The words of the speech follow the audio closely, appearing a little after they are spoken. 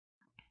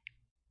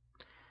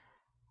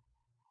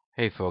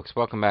Hey folks,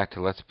 welcome back to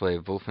Let's Play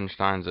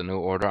Wolfenstein The New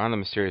Order on the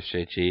Mysterious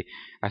JG.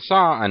 I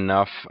saw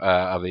enough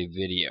of a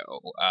video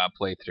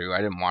playthrough.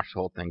 I didn't watch the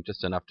whole thing,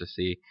 just enough to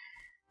see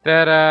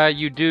that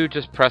you do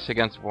just press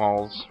against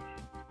walls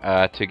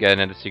to get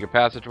into secret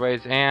passageways,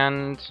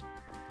 and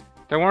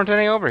there weren't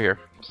any over here.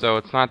 So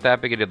it's not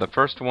that big a deal. The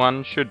first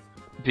one should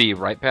be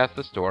right past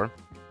this door.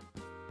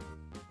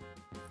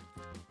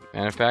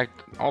 And in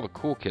fact, all the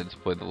cool kids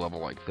play the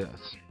level like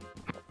this.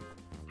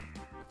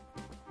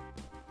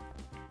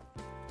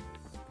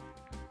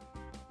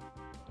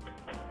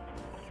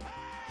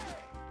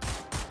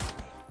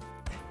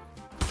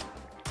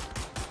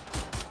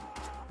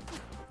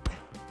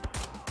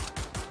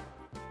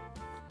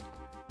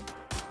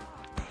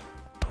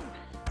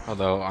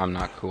 Although I'm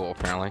not cool,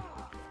 apparently.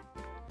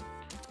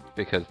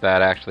 Because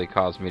that actually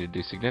caused me to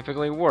do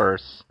significantly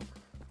worse,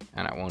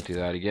 and I won't do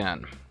that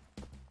again.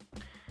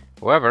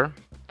 However,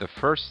 the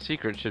first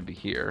secret should be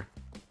here.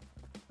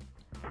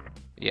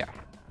 Yeah.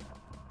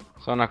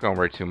 So I'm not going to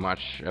worry too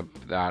much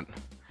about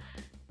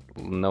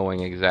knowing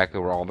exactly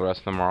where all the rest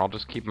of them are. I'll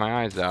just keep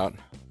my eyes out.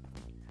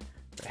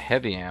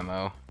 Heavy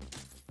ammo,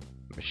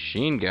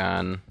 machine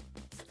gun,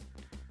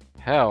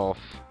 health,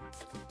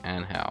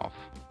 and health.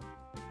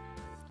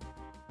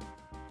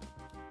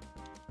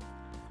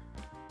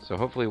 So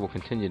hopefully we'll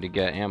continue to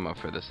get ammo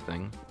for this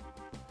thing.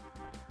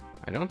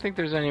 I don't think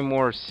there's any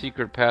more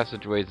secret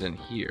passageways in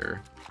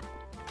here.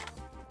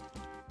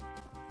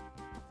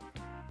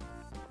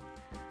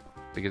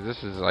 Because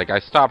this is like, I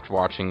stopped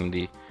watching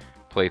the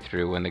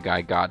playthrough when the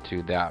guy got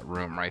to that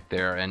room right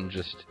there and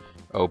just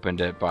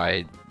opened it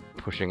by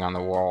pushing on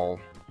the wall,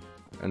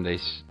 and the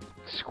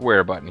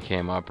square button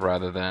came up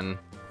rather than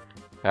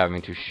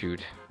having to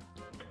shoot.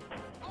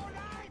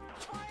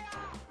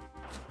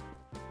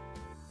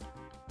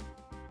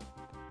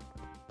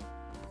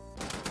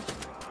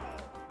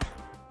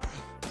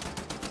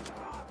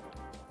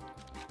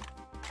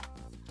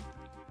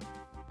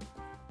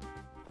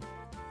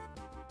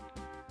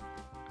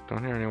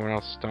 Don't hear anyone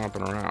else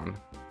stomping around.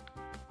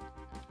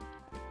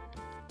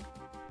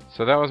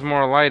 So that was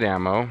more light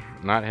ammo,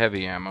 not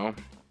heavy ammo.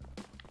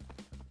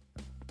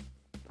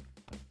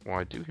 Well,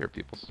 I do hear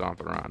people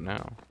stomping around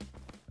now.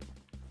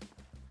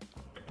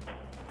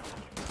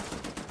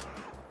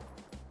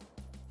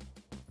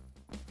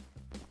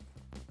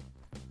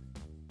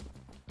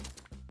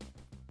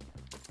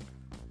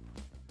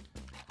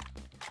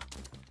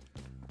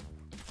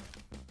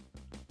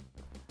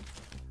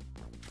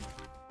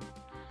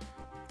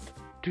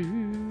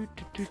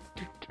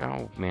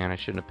 Oh man, I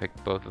shouldn't have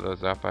picked both of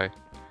those up. I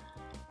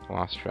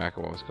lost track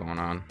of what was going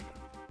on.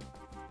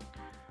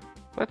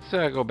 Let's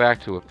go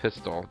back to a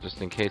pistol, just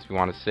in case we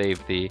want to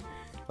save the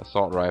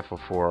assault rifle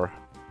for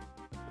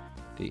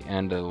the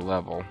end of the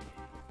level.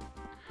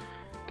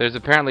 There's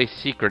apparently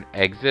secret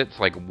exits,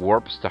 like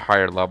warps to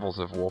higher levels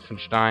of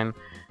Wolfenstein,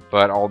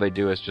 but all they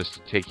do is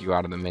just take you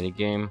out of the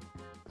minigame.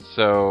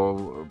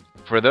 So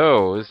for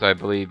those, I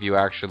believe you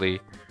actually,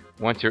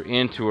 once you're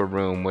into a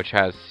room which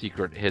has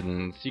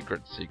hidden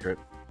secret,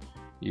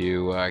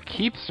 you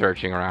keep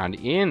searching around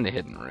in the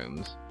hidden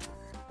rooms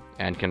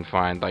and can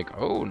find, like,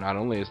 oh, not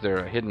only is there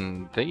a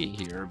hidden thingy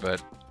here,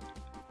 but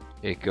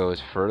it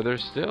goes further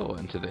still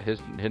into the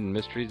hidden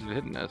mysteries of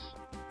hiddenness.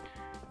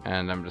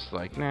 And I'm just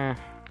like, nah,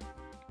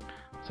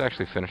 let's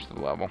actually finish the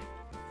level.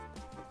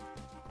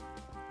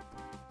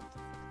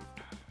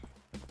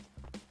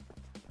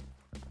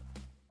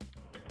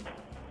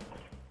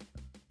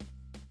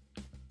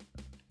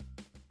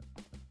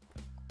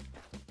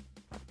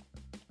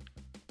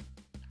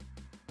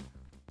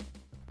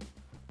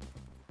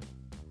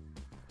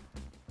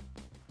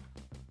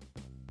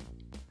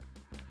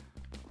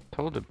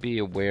 Told to be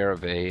aware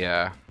of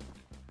a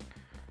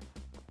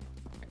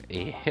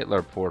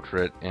Hitler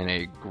portrait in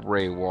a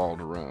gray-walled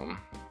room.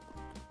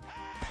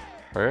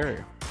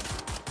 Hey,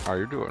 how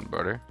you doing,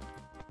 buddy?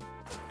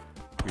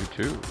 You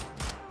too.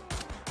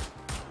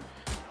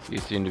 You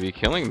seem to be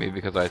killing me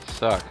because I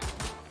suck.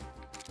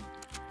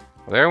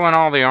 Well, there went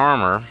all the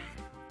armor.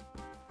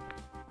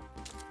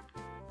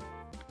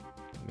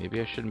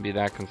 Maybe I shouldn't be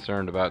that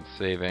concerned about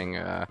saving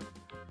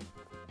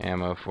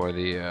ammo for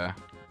the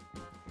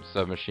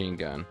submachine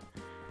gun,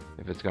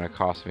 if it's going to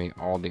cost me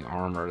all the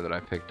armor that I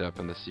picked up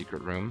in the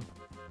secret room.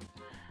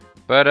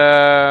 But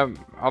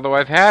although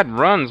I've had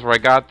runs where I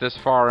got this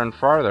far and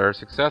farther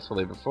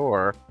successfully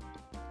before,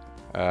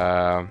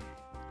 well,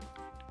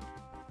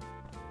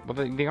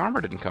 the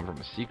armor didn't come from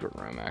a secret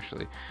room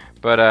actually,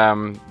 but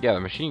yeah, the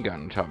machine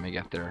gun helped me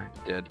get there.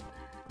 It did.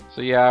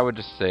 So yeah, I would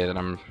just say that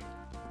I'm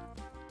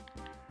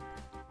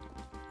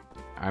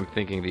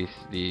thinking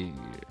the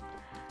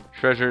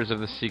treasures of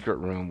the secret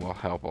room will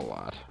help a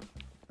lot.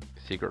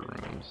 Secret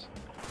rooms.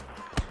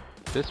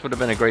 This would have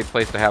been a great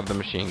place to have the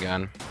machine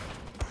gun.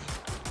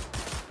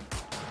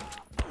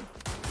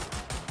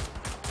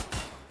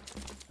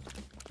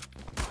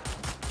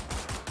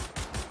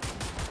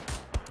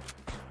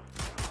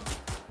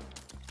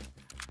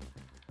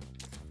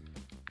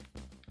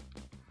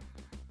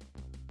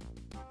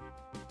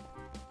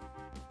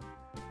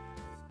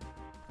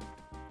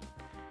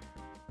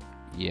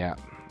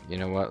 You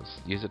know what?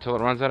 Let's use it till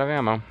it runs out of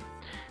ammo.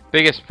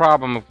 Biggest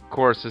problem, of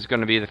course, is going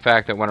to be the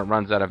fact that when it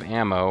runs out of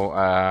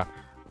ammo,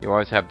 you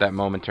always have that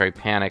momentary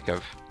panic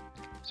of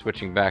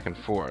switching back and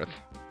forth.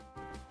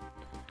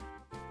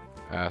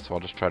 So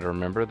I'll just try to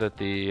remember that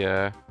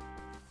the...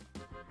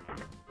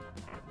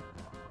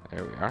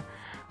 there we are.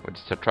 We'll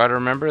just try to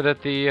remember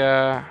that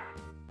the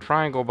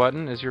triangle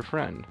button is your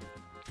friend.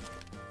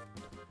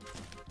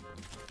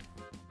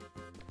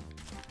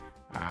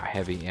 Ah,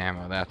 heavy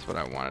ammo. That's what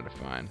I wanted to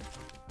find.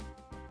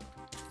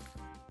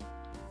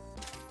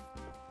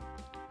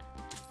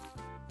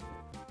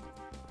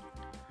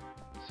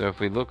 So if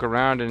we look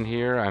around in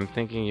here, I'm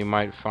thinking you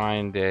might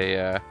find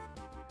a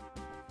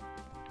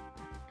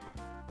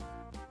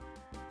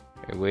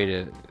way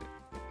to...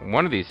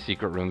 One of these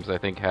secret rooms, I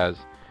think, has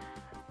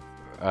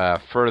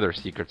further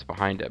secrets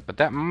behind it. But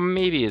that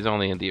maybe is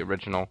only in the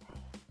original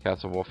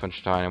Castle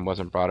Wolfenstein and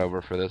wasn't brought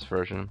over for this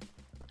version.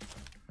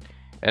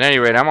 At any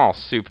rate, I'm all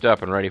souped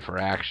up and ready for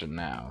action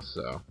now,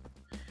 so...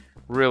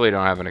 Really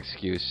don't have an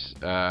excuse.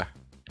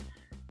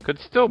 Could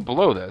still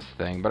blow this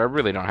thing, but I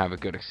really don't have a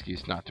good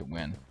excuse not to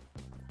win.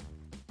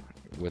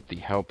 With the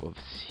help of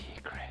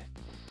secrets.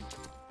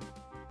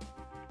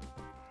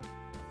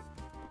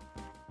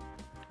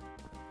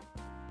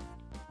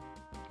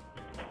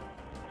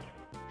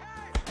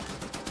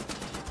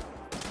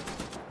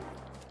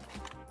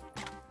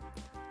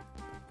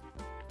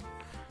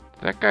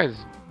 That guy's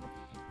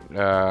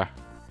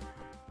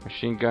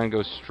machine gun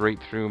goes straight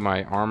through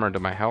my armor to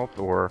my health,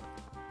 or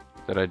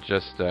that I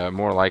just,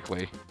 more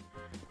likely,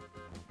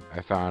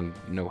 I found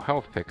no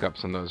health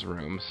pickups in those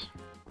rooms.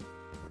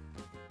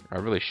 I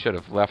really should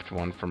have left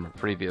one from a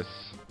previous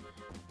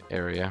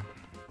area.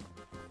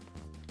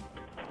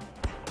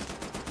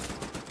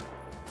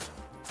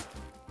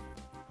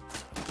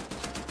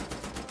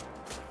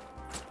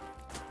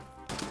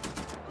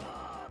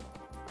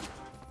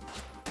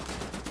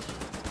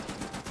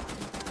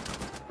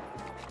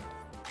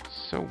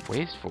 So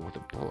wasteful with the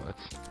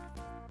bullets.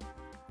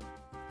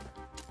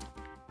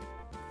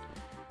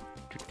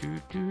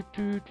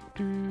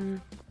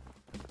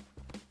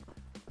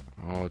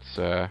 Oh,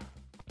 it's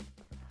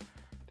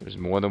there's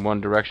more than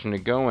one direction to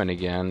go in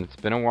again. It's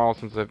been a while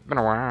since It's been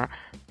a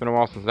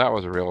while since that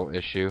was a real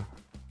issue.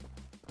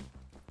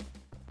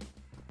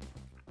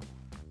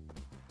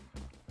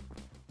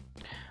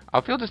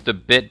 I'll feel just a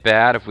bit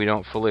bad if we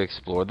don't fully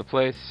explore the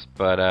place,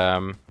 but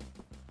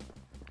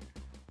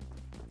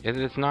it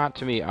is not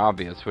to me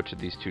obvious which of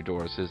these two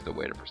doors is the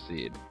way to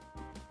proceed.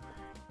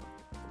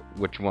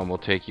 Which one will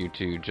take you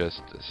to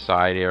just a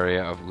side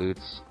area of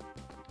loots.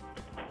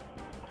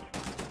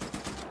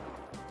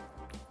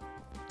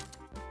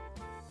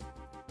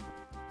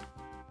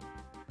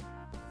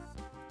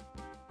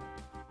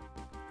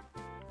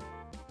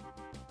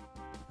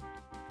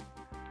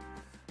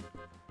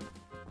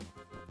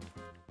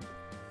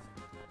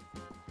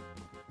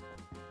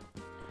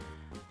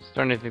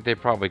 Starting to think they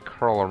probably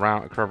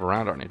curve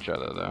around on each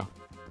other, though.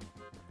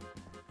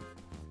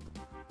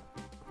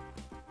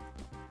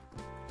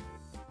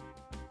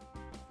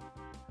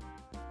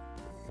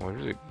 What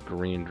is a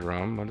green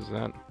drum? What is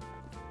that?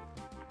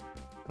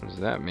 What does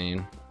that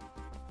mean?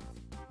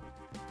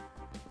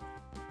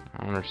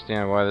 I don't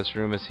understand why this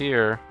room is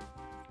here.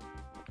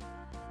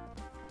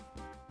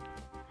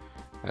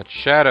 That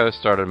shadow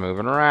started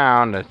moving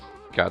around. It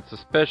got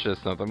suspicious.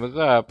 Something was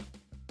up.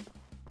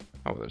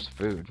 Oh, there's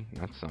food.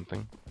 That's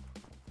something.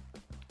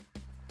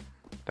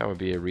 That would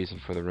be a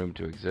reason for the room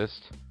to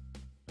exist.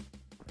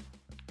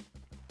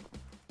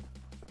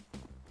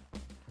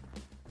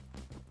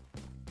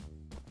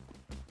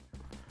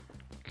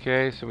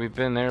 Okay, so we've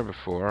been there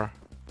before.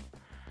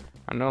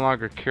 I'm no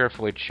longer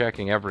carefully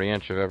checking every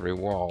inch of every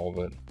wall,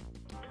 but...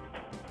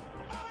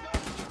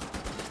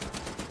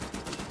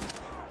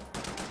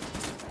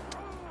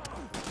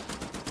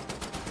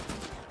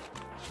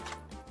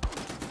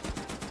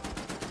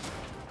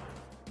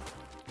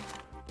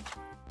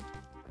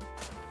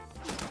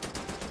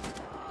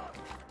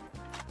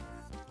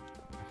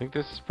 I think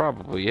this is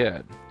probably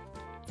it.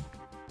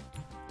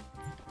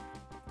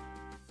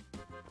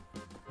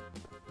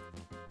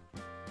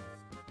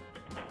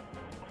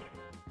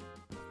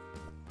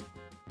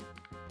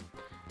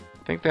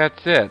 I think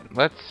that's it.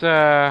 Let's,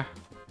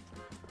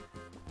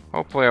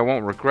 hopefully I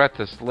won't regret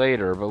this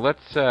later, but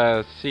let's,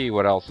 see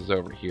what else is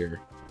over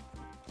here.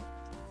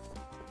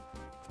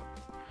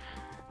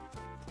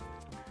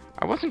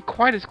 I wasn't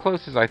quite as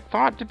close as I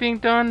thought to being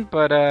done,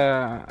 but,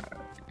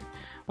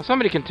 well,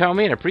 somebody can tell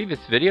me in a previous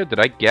video, did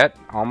I get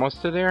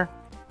almost to there?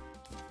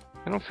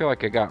 I don't feel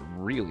like I got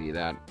really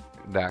that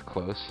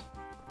close.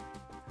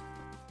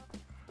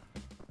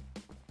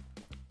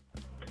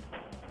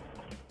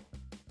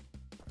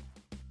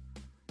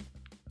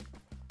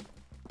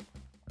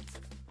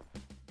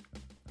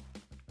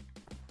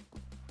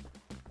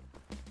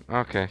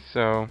 Okay,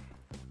 so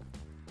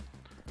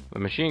the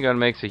machine gun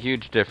makes a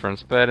huge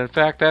difference, but in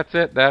fact that's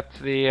it. That's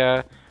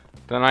the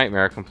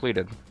nightmare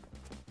completed.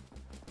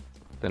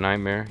 The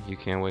nightmare you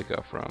can't wake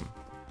up from.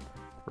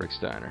 Rick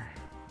Steiner,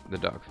 the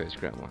dog-faced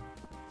gremlin.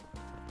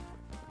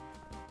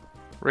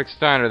 Rick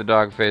Steiner, the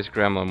dog-faced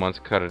gremlin, once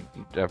cut a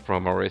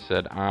promo where he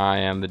said, "I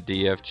am the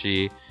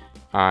DFG.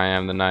 I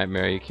am the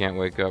nightmare you can't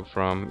wake up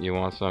from. You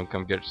want some?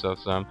 Come get yourself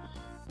some."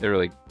 They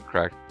really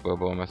cracked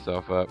Bobo and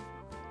myself up.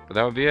 But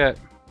that would be it.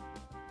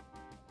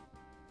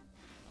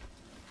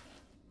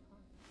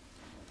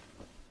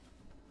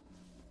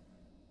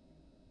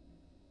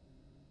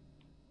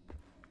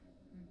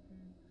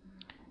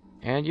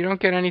 And you don't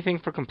get anything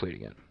for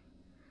completing it.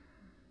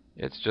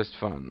 It's just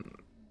fun.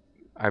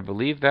 I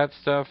believe that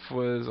stuff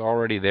was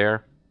already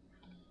there.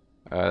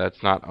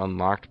 That's not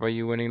unlocked by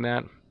you winning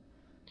that.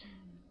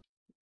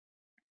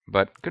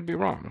 But could be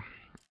wrong.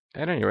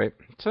 At any rate,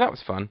 so that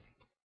was fun.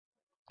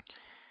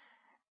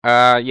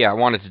 Yeah, I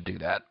wanted to do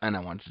that, and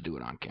I wanted to do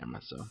it on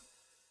camera, so.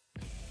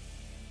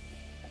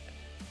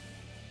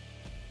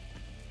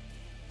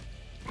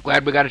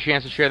 Glad we got a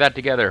chance to share that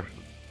together,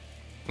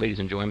 ladies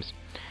and gents.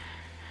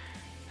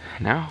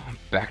 Now,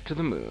 back to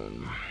the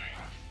moon.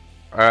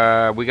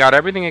 We got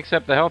everything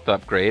except the health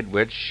upgrade,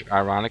 which,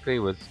 ironically,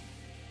 was...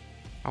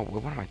 Oh,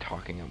 what am I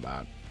talking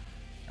about?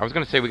 I was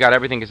going to say we got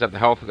everything except the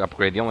health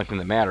upgrade, the only thing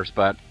that matters,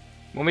 but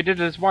when we did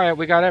it as Wyatt,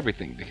 we got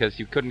everything, because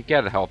you couldn't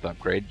get a health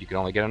upgrade, you could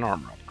only get an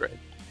armor upgrade.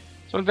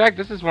 So in fact,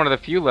 this is one of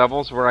the few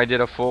levels where I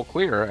did a full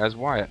clear as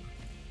Wyatt.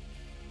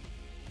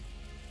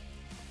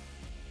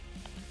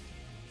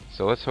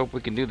 So let's hope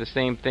we can do the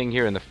same thing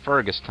here in the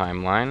Fergus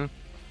timeline,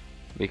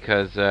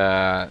 because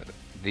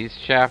these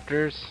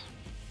chapters,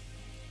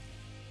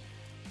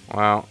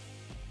 well,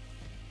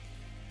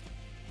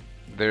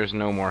 there's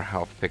no more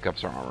health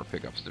pickups or armor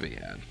pickups to be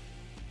had.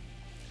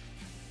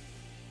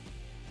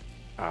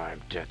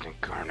 I'm death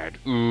incarnate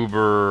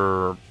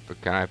Uber,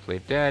 but can I play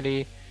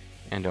daddy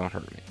and don't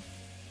hurt me?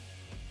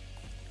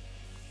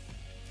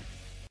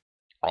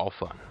 All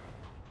fun.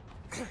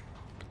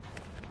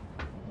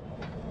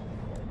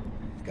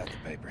 Got the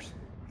papers.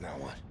 Now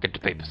what? Get the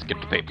papers, get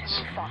the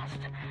papers.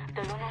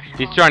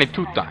 He's Johnny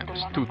two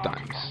times.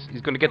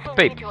 He's gonna get the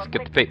papers,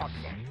 get the papers.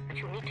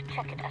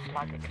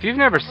 If you've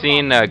never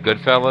seen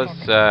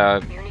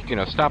Goodfellas, you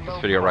know, stop this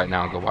video right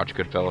now and go watch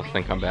Goodfellas,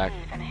 then come back.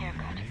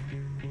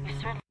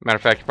 Matter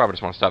of fact, you probably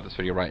just want to stop this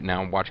video right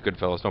now and watch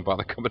Goodfellas, don't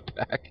bother coming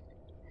back.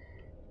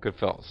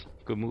 Goodfellas,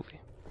 good movie.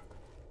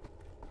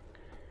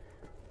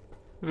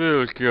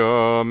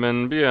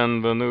 Welcome,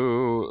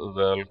 bienvenue,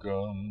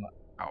 welcome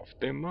auf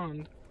dem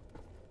Mond.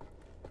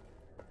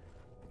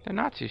 The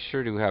Nazis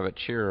sure do have a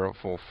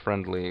cheerful,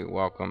 friendly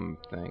welcome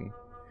thing.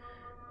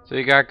 So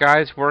you got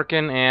guys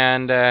working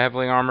and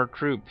heavily armored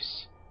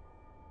troops.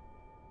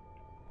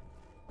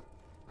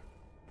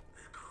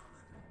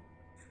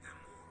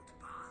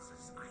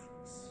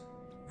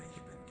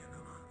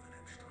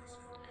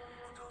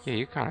 Yeah,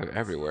 you're kind of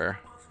everywhere.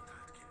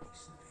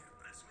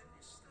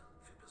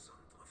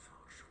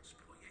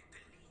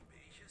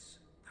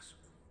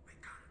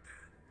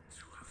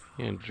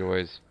 He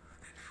enjoys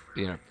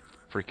being a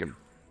freaking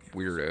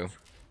weirdo.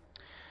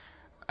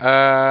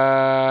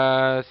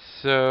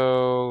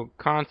 So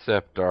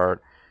concept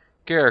art.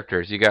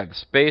 Characters. You got the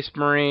Space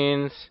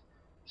Marines,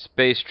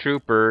 Space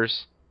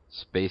Troopers,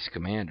 Space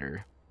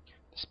Commander,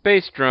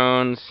 Space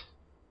Drones,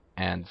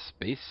 and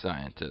Space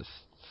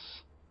Scientists.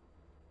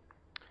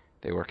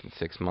 They work in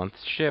 6-month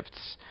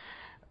shifts,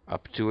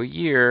 up to a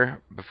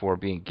year, before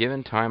being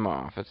given time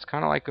off. It's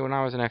kind of like when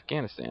I was in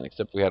Afghanistan,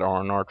 except we had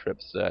R&R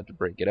trips to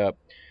break it up,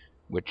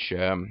 which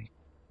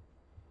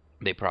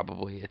they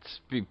probably, it's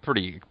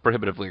pretty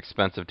prohibitively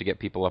expensive to get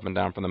people up and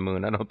down from the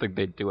moon. I don't think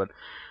they'd do it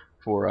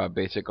for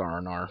basic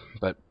R&R,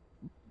 but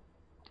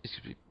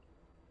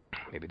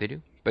maybe they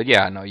do. But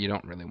yeah, no, you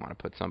don't really want to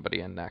put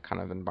somebody in that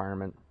kind of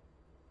environment,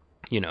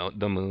 you know,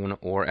 the moon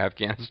or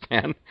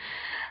Afghanistan,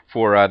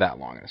 for that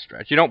long in a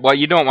stretch. You don't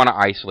want to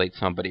isolate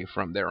somebody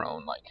from their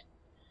own like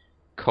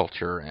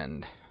culture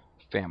and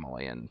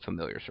family and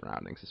familiar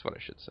surroundings, is what I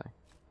should say.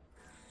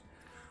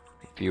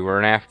 If you were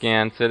an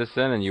Afghan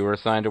citizen and you were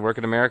assigned to work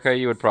in America,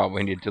 you would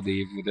probably need to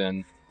leave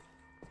within,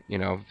 you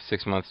know,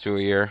 6 months to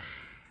a year.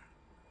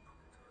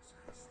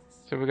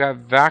 So we got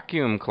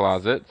vacuum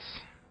closets.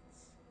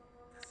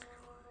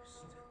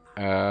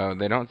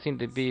 They don't seem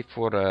to be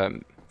for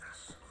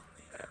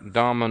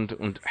Damen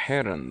und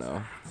Herren,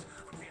 though.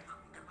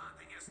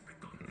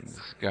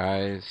 This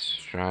guy's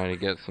trying to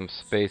get some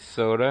space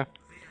soda.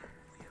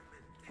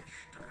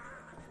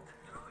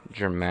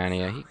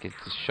 Germania. He could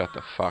just shut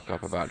the fuck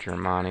up about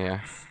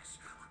Germania.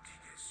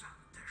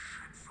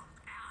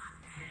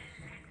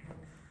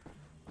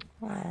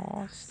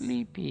 Oh,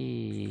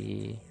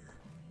 sleepy.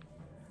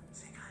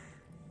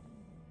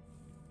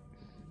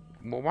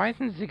 Well, why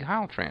isn't Sieg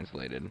Heil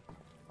translated?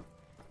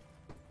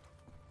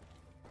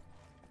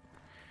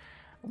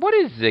 What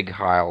does Sieg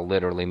Heil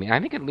literally mean? I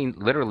think it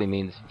literally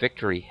means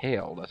victory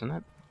hail, doesn't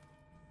it?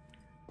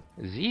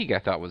 Sieg, I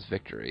thought, was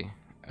victory.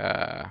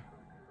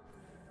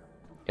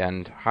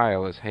 And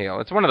Heil is hail.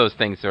 It's one of those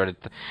things where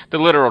the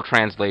literal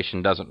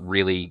translation doesn't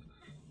really,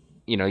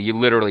 you know, you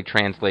literally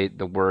translate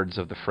the words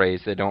of the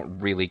phrase. They don't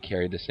really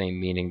carry the same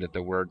meaning that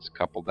the words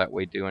coupled that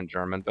way do in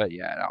German. But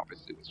yeah, it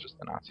obviously was just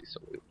the Nazi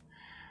salute.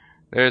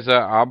 There's a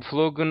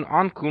Abflug und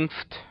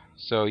Ankunft.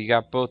 So you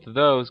got both of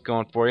those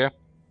going for you.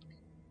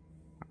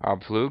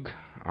 Abflug,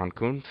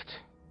 Ankunft.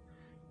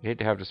 You hate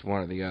to have just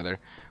one or the other.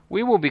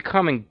 We will be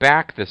coming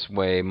back this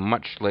way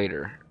much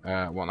later.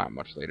 Well, not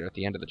much later, at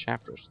the end of the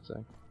chapter, I should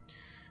say.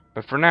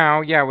 But for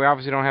now, yeah, we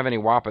obviously don't have any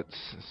Woppets,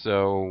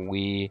 so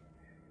we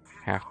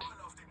have to...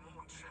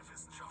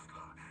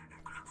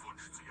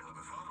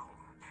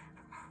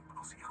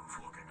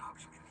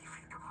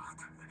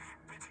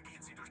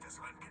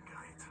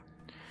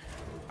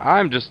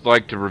 I'm just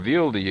like to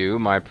reveal to you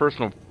my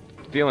personal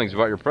feelings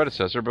about your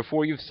predecessor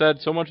before you've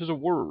said so much as a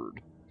word.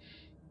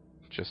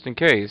 Just in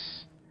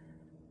case,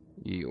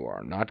 you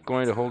are not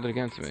going to hold it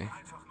against me.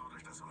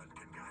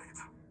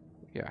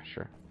 Yeah,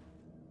 sure.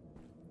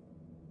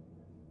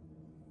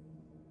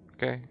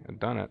 Okay, I've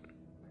done it.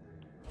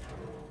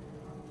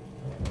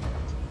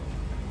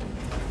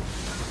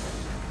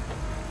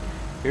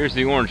 Here's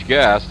the orange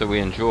gas that we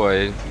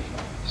enjoy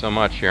so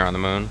much here on the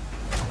moon.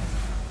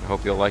 I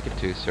hope you'll like it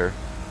too, sir.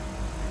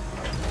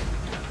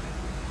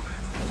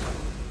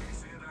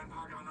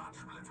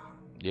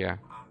 Yeah.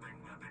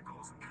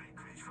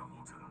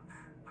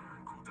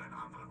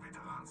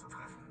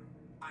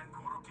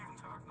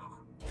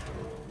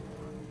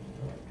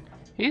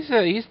 He's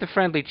the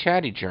friendly,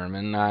 chatty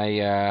German.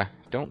 I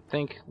don't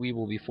think we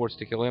will be forced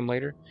to kill him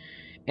later.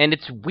 And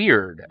it's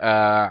weird.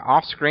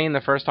 Off screen,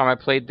 the first time I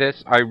played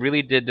this, I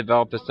really did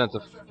develop this sense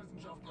of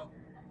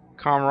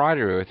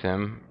camaraderie with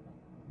him.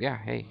 Yeah,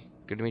 hey,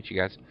 good to meet you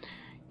guys.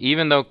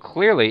 Even though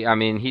clearly, I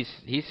mean,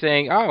 he's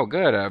saying, "Oh,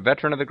 good, a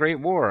veteran of the Great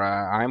War.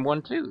 I'm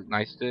one too.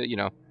 Nice to,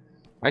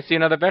 I see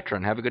another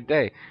veteran. Have a good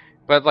day."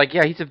 But like,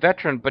 yeah, he's a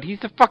veteran, but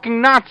he's a fucking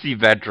Nazi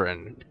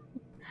veteran.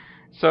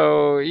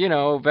 So,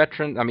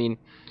 veteran. I mean,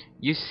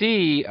 you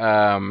see,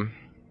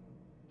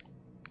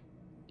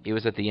 it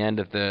was at the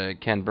end of the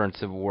Ken Burns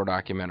Civil War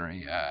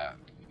documentary.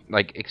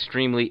 Like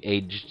extremely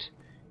aged,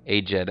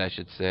 I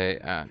should say.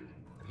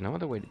 No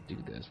other way to do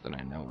this that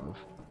I know of.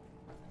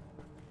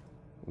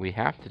 We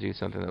have to do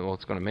something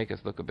that's going to make us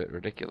look a bit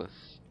ridiculous.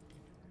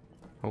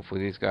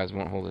 Hopefully these guys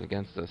won't hold it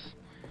against us.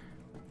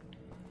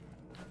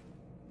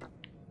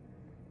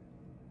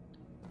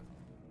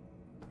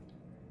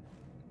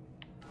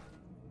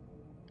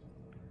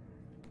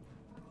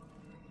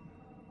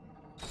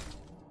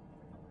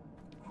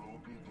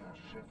 Wo geht der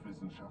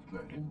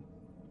Chefwissenschaftler hin?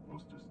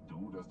 Wusstest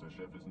du, dass der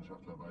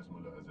Chefwissenschaftler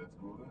Weissmuller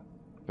ersetzt wurde?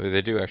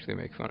 They do actually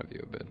make fun of you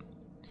a bit.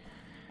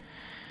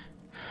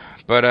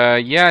 But,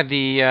 yeah,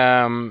 the,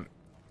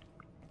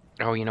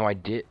 oh, I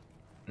did...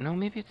 No,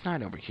 maybe it's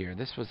not over here.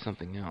 This was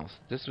something else.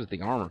 This was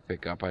the armor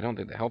pickup. I don't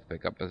think the health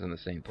pickup is in the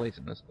same place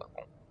in this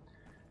level.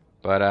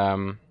 But,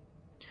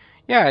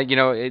 yeah,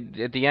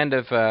 at the end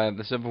of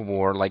the Civil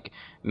War, like,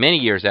 many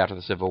years after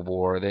the Civil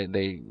War,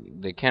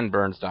 the Ken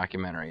Burns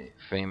documentary,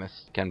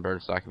 famous Ken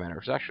Burns documentary,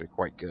 which is actually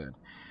quite good,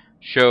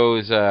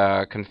 shows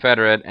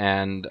Confederate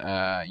and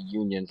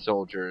Union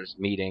soldiers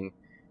meeting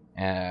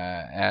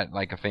at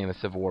like a famous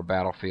Civil War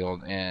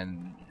battlefield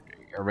and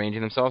arranging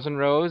themselves in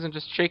rows and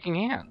just shaking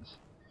hands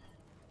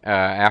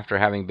after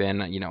having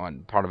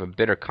been, part of a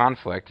bitter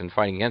conflict and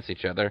fighting against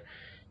each other.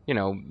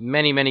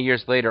 Many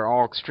years later,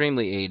 all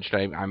extremely aged.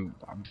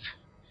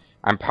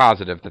 I'm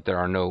positive that there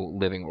are no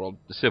living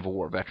Civil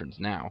War veterans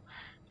now,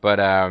 but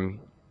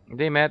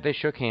they met, they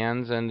shook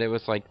hands, and it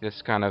was like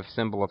this kind of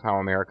symbol of how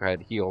America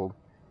had healed,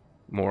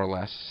 more or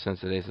less, since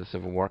the days of the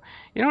Civil War.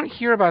 You don't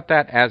hear about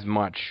that as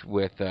much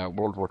with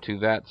World War II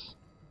vets,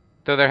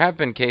 though there have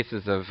been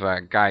cases of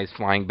guys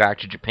flying back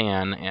to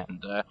Japan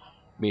and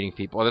meeting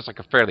people. There's like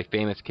a fairly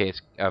famous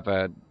case of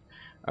a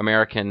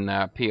American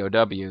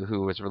POW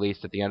who was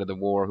released at the end of the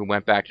war, who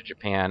went back to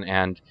Japan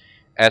and,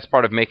 as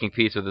part of making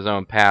peace with his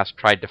own past,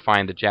 tried to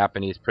find the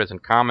Japanese prison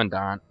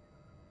commandant,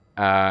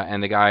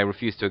 and the guy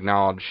refused to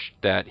acknowledge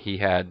that he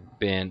had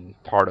been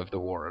part of the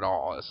war at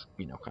all. It's,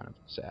 kind of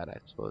sad, I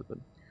suppose. But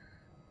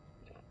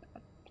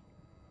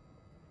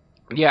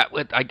yeah,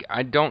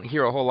 I don't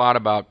hear a whole lot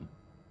about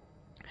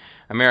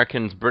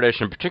Americans, British,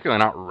 and particularly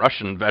not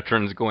Russian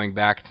veterans going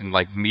back and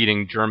like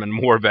meeting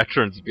German war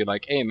veterans and be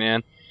like, "Hey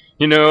man,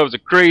 it was a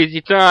crazy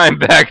time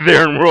back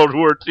there in World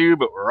War II,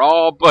 but we're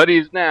all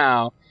buddies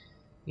now."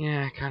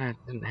 Yeah, it kind of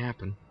didn't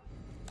happen.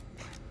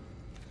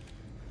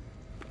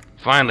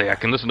 Finally, I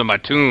can listen to my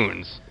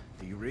tunes.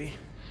 Do you read?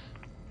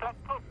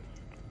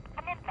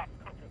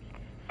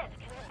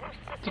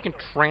 You can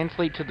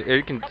translate to the.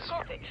 You can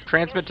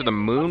transmit to the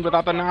moon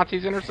without the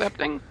Nazis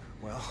intercepting.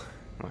 Well,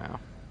 Wow.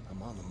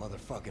 I'm on the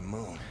motherfucking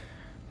moon.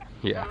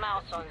 Yeah.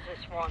 Mouse on this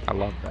one. I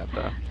love that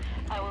though.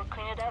 I will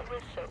clean it out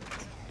with soap.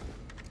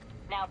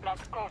 Now,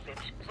 Blazkowicz,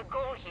 the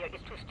goal here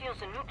is to steal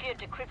the nuclear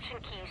decryption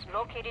keys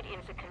located in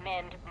the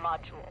command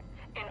module.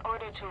 In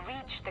order to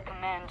reach the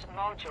command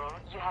module,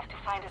 you have to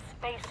find a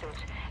spacesuit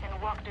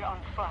and walk there on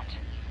foot.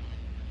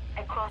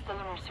 Across the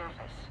lunar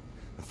surface.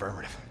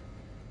 Affirmative.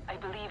 I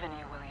believe in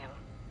you, William.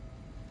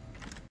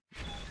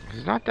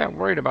 He's not that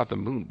worried about the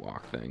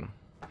moonwalk thing.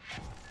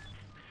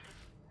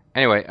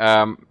 Anyway,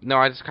 no,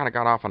 I just kind of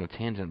got off on a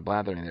tangent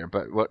blathering there,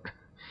 but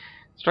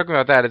struck me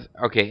about that is,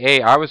 okay,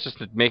 A, I was just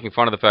making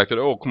fun of the fact that,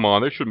 oh, come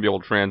on, they shouldn't be able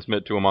to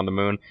transmit to him on the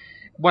moon.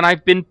 When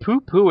I've been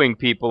poo-pooing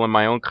people in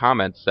my own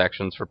comment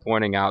sections for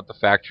pointing out the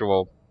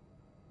factual,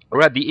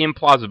 or the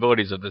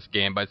implausibilities of this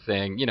game by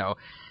saying, you know,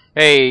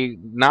 hey,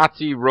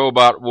 Nazi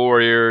robot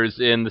warriors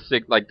in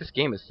the like, this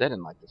game is set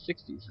in, like, the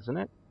 60s, isn't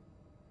it?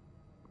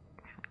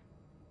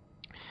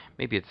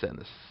 Maybe it's set in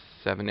the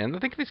 70s. And I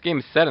think this game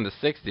is set in the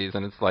 60s,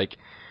 and it's like,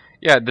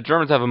 yeah, the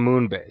Germans have a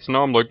moon base.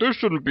 Now I'm like, they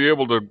shouldn't be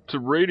able to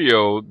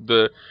radio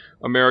the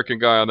American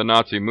guy on the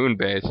Nazi moon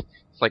base.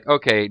 It's like,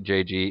 okay,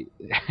 JG,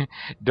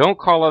 don't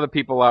call other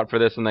people out for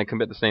this and then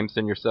commit the same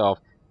sin yourself.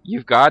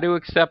 You've got to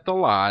accept a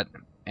lot,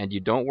 and you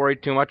don't worry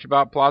too much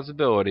about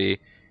plausibility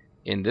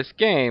in this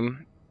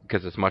game,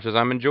 because as much as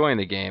I'm enjoying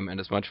the game,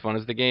 and as much fun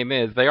as the game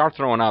is, they are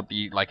throwing out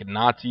the, like,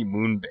 Nazi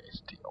moon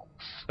base deal.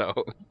 So,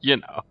 you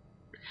know,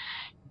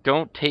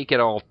 don't take it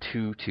all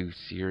too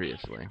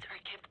seriously. Are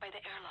kept by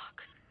the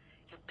airlock.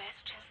 Your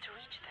best chance to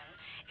reach them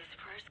is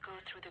first go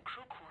through the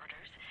crew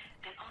quarters,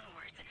 then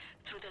onwards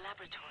through the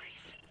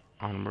laboratories.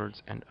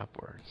 Onwards and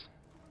upwards.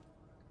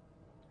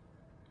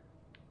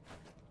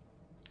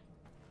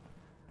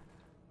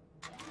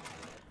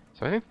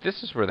 So I think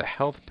this is where the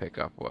health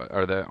pickup was,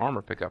 or the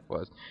armor pickup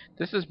was.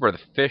 This is where the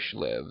fish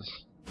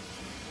lives.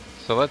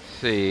 So let's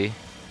see.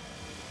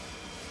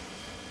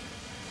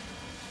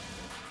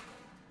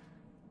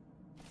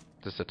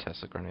 Just a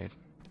Tesla grenade.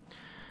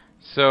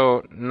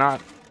 So,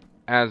 not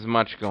as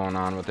much going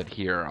on with it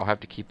here. I'll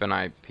have to keep an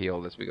eye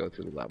peeled as we go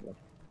through the level.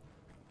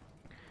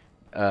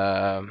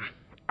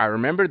 I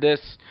remember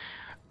this.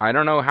 I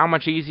don't know how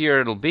much easier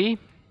it'll be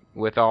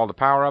with all the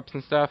power-ups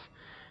and stuff,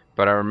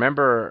 but I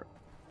remember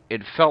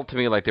it felt to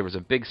me like there was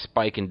a big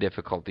spike in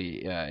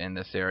difficulty in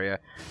this area.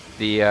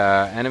 The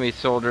enemy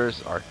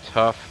soldiers are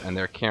tough, and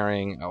they're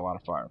carrying a lot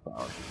of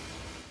firepower.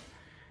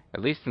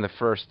 At least in the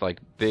first, like,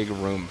 big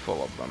room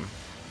full of them.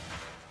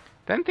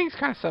 Then things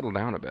kind of settle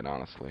down a bit,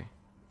 honestly.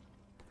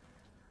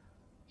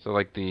 So,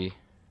 like, the...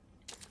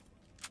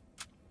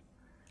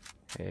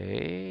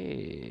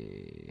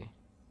 Hey...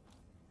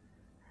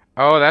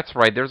 Oh, that's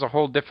right. There's a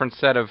whole different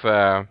set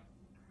of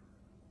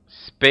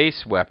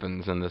space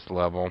weapons in this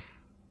level.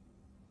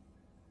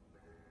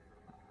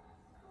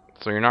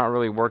 So you're not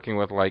really working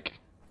with, like,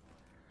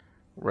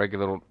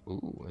 regular...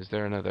 Ooh, is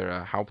there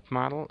another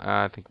Hauptmodel?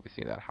 I think we've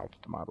seen that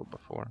Hauptmodel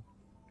before.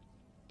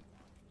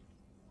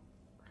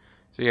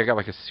 So yeah, I got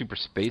like a super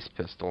space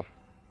pistol.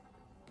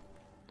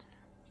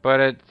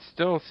 But it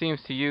still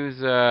seems to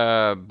use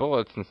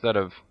bullets instead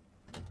of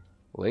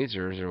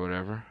lasers or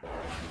whatever.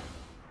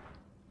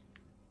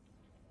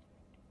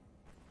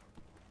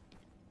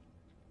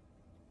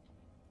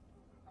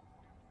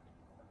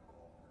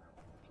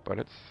 But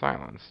it's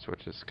silenced,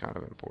 which is kind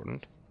of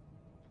important.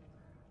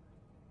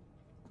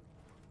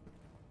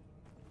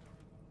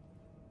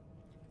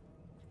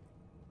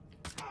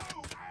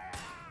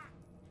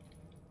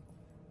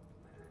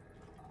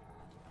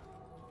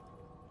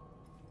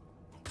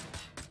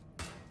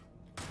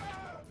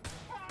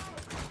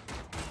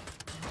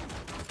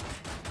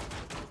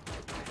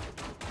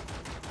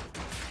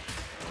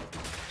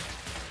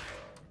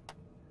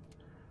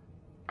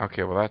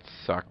 Okay, well that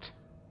sucked.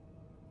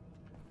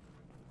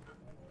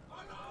 I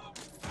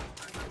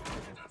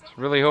was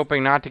really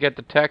hoping not to get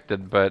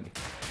detected, but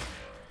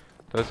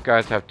those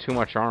guys have too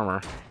much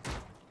armor.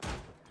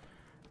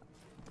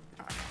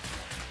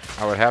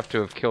 I would have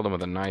to have killed him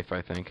with a knife,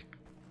 I think.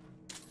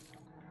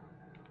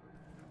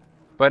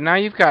 But now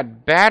you've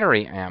got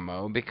battery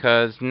ammo,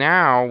 because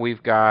now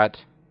we've got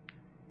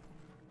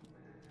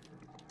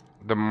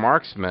the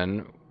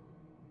marksman,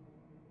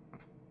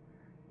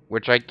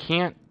 which I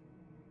can't...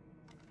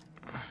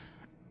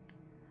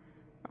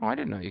 Oh, I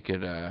didn't know you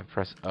could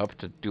press up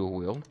to dual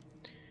wield.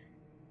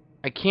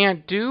 I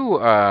can't do,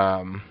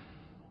 and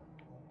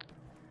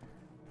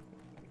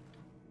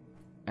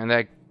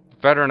that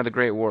veteran of the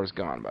Great War is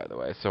gone, by the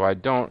way, so I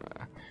don't...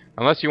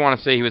 Unless you want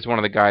to say he was one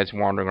of the guys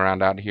wandering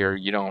around out here,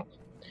 you don't...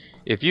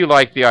 If you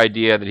like the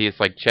idea that he's,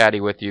 like,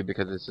 chatty with you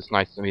because it's just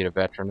nice to meet a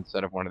veteran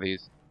instead of one of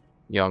these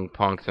young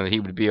punks, and that he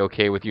would be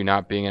okay with you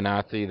not being a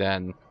Nazi,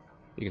 then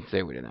you can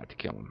say we didn't have to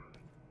kill him.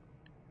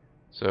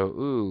 So,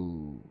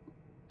 ooh...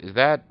 Is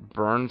that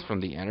burns from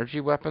the energy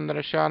weapon that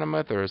I shot him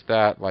with, or is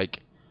that, like...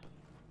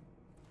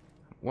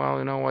 Well,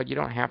 you know what? You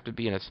don't have to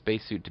be in a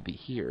spacesuit to be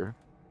here.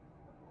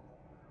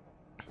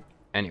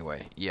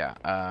 Anyway, yeah,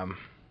 I'm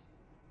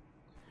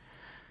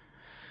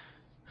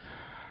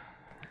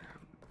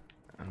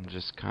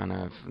just kind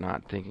of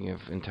not thinking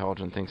of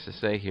intelligent things to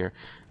say here.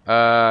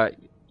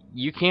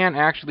 You can't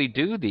actually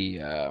do the,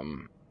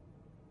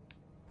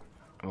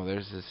 well,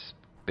 there's this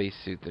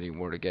spacesuit that he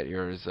wore to get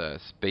yours,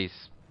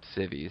 space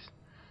civvies.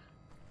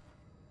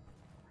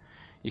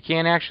 You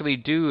can't actually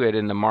do it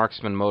in the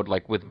marksman mode,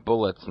 like with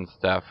bullets and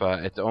stuff.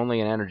 It's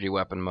only an energy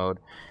weapon mode.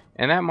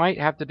 And that might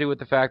have to do with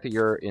the fact that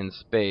you're in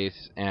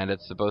space, and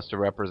it's supposed to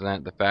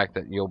represent the fact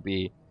that you'll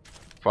be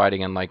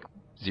fighting in, like,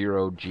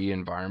 zero-G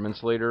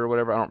environments later or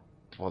whatever. I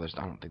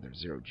don't think there's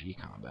zero-G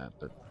combat,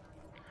 but...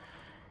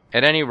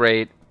 At any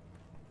rate,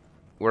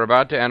 we're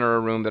about to enter a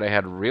room that I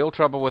had real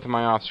trouble with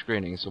my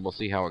off-screening, so we'll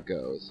see how it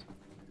goes.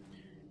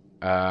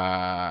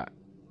 And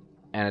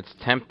it's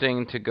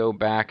tempting to go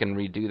back and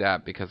redo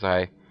that because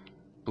I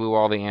blew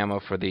all the ammo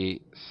for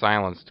the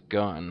silenced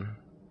gun.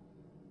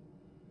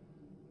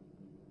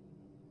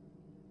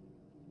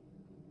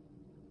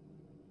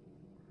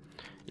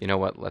 You know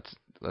what? Let's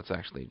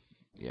actually,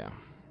 yeah.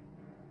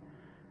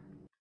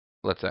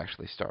 Let's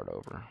actually start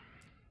over.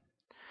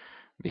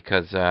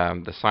 Because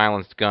the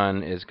silenced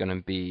gun is going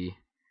to be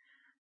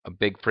a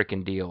big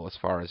freaking deal as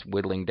far as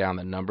whittling down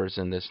the numbers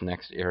in this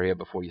next area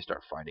before you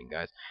start fighting,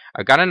 guys.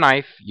 I've got a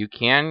knife. You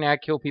can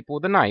kill people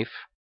with a knife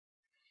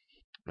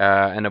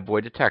and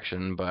avoid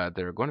detection, but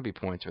there are going to be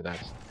points where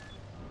that's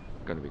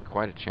going to be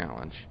quite a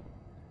challenge.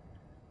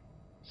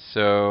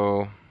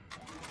 So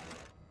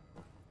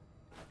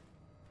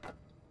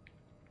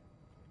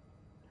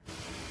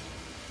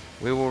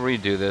we will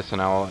redo this,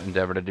 and I'll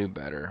endeavor to do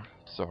better.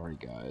 Sorry,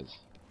 guys.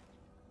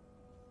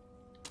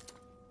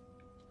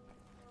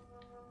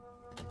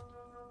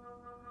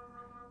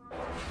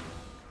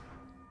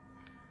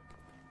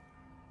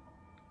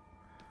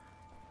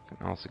 I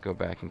can also go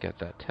back and get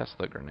that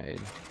Tesla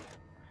grenade.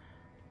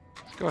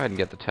 Let's go ahead and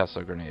get the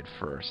Tesla grenade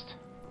first.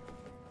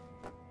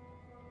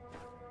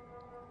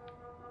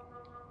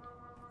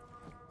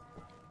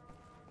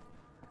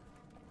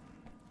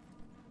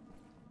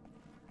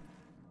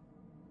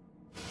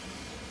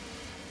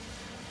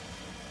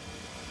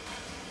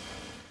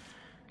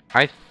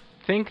 I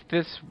think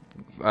this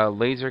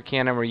laser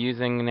cannon we're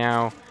using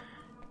now,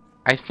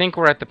 I think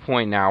we're at the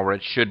point now where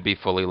it should be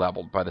fully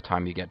leveled by the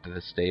time you get to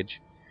this stage.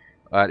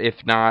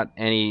 If not,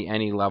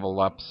 any level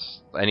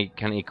ups,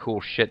 any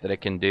cool shit that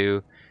it can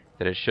do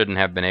that it shouldn't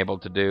have been able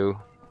to do,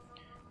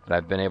 that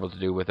I've been able to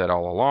do with it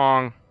all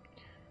along.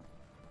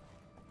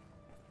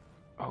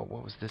 Oh,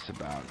 what was this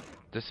about?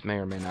 This may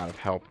or may not have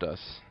helped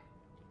us.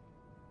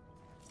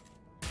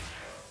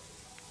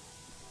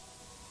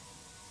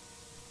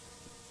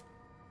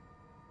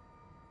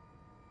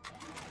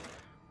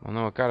 Well,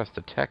 no, it got us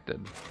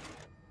detected.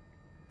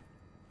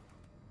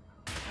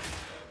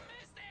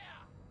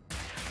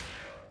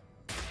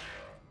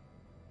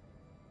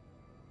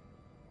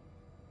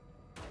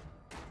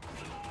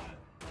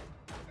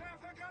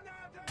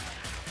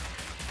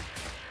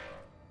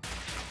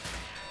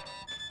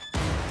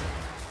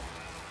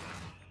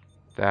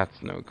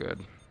 That's no good.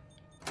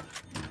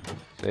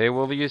 They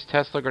will use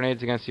Tesla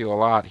grenades against you a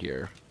lot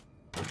here.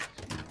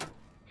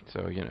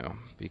 So, you know,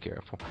 be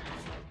careful.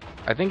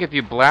 I think if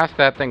you blast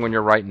that thing when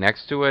you're right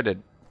next to it, it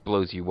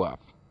blows you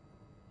up.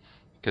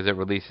 Because it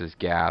releases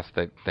gas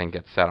that then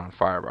gets set on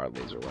fire by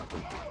laser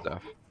weapons and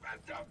stuff.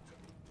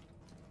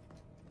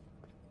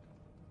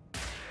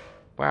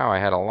 Wow, I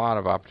had a lot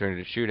of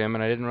opportunity to shoot him,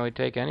 and I didn't really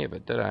take any of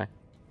it, did I?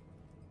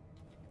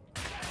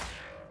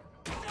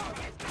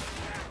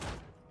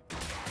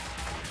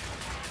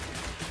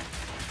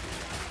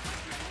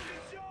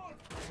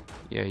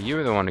 Yeah, you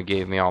were the one who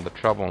gave me all the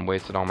trouble and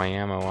wasted all my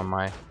ammo on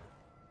my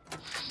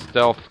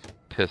stealth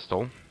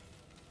pistol.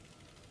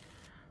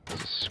 So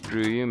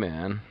screw you,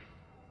 man.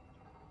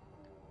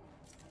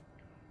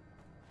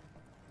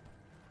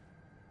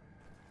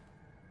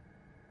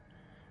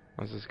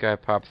 Once this guy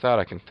pops out,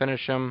 I can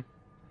finish him.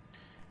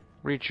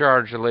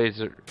 Recharge the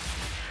laser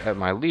at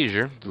my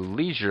leisure. The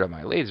leisure of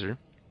my laser.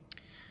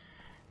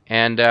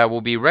 And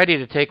we'll be ready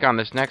to take on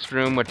this next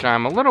room, which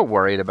I'm a little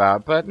worried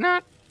about, but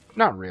not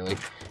really.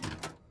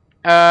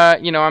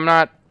 You know, I'm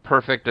not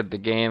perfect at the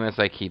game, as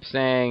I keep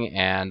saying,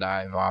 and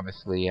I've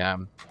obviously, I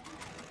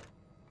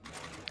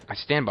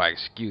stand by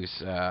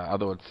excuse,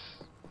 although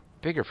it's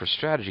bigger for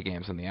strategy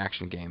games than the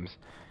action games,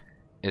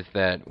 is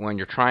that when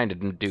you're trying to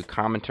do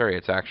commentary,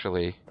 it's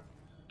actually,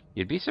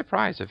 you'd be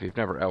surprised if you've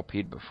never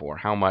LP'd before,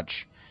 how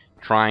much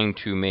trying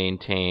to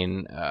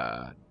maintain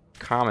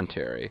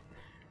commentary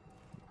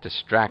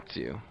distracts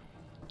you.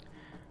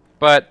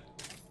 But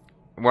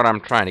what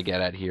I'm trying to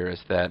get at here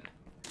is that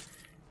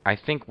I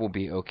think we'll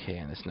be okay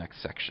in this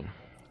next section,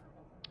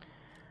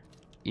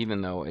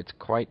 even though it's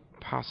quite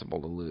possible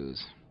to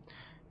lose.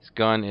 This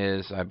gun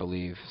is, I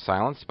believe,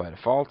 silenced by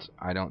default.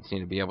 I don't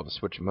seem to be able to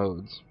switch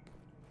modes.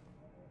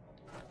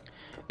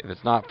 If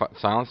it's not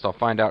silenced, I'll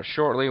find out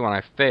shortly when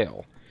I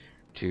fail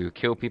to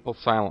kill people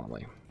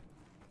silently.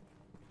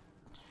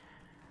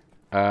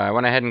 I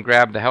went ahead and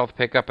grabbed the health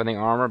pickup and the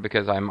armor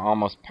because I'm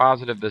almost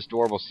positive this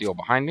door will seal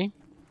behind me.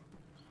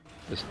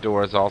 This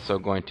door is also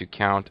going to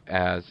count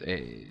as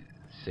a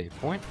save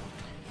point,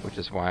 which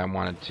is why I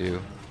wanted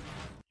to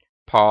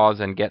pause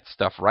and get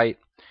stuff right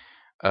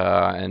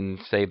and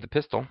save the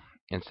pistol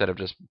instead of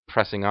just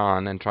pressing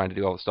on and trying to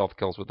do all the stealth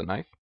kills with the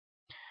knife.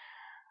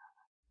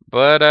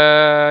 But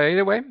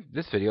either way,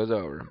 this video is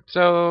over.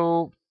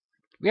 So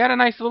we had a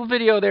nice little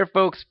video there,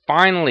 folks.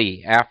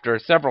 Finally, after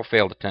several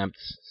failed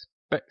attempts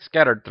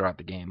scattered throughout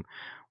the game,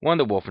 won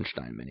the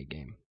Wolfenstein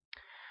minigame.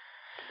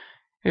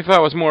 If I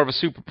was more of a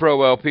super pro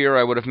LPer,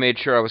 I would have made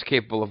sure I was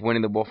capable of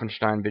winning the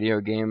Wolfenstein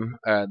video game.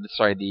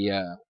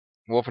 The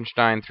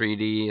Wolfenstein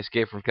 3D,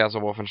 Escape from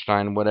Castle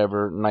Wolfenstein,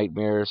 whatever,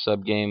 Nightmare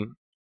subgame.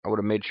 I would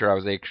have made sure I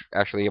was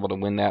actually able to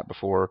win that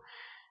before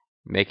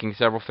making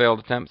several failed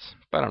attempts,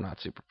 but I'm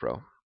not super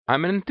pro.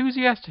 I'm an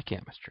enthusiastic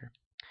amateur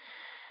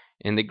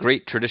in the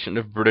great tradition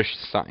of British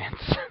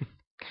science.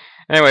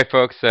 Anyway,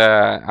 folks,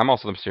 I'm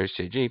also the Mysterious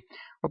JG.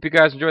 Hope you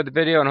guys enjoyed the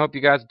video, and hope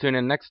you guys will tune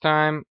in next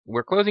time.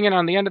 We're closing in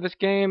on the end of this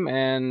game,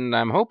 and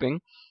I'm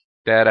hoping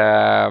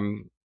that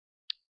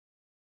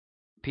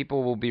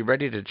people will be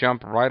ready to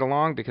jump right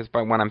along, because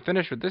by when I'm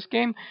finished with this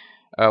game,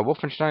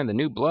 Wolfenstein The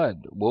New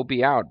Blood will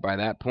be out by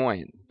that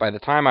point. By the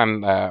time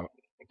I'm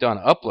done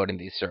uploading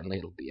these, certainly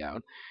it'll be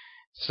out.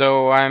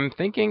 So I'm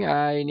thinking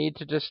I need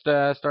to just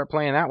start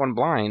playing that one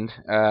blind,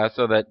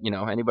 so that, you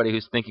know, anybody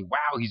who's thinking,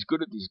 wow, he's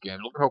good at these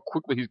games, look at how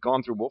quickly he's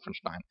gone through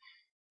Wolfenstein,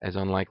 as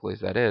unlikely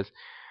as that is,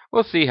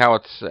 we'll see how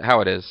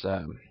it is,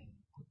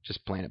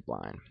 just playing it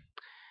blind.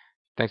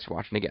 Thanks for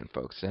watching again,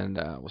 folks, and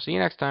we'll see you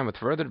next time with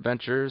further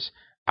adventures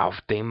auf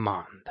dem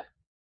Mond.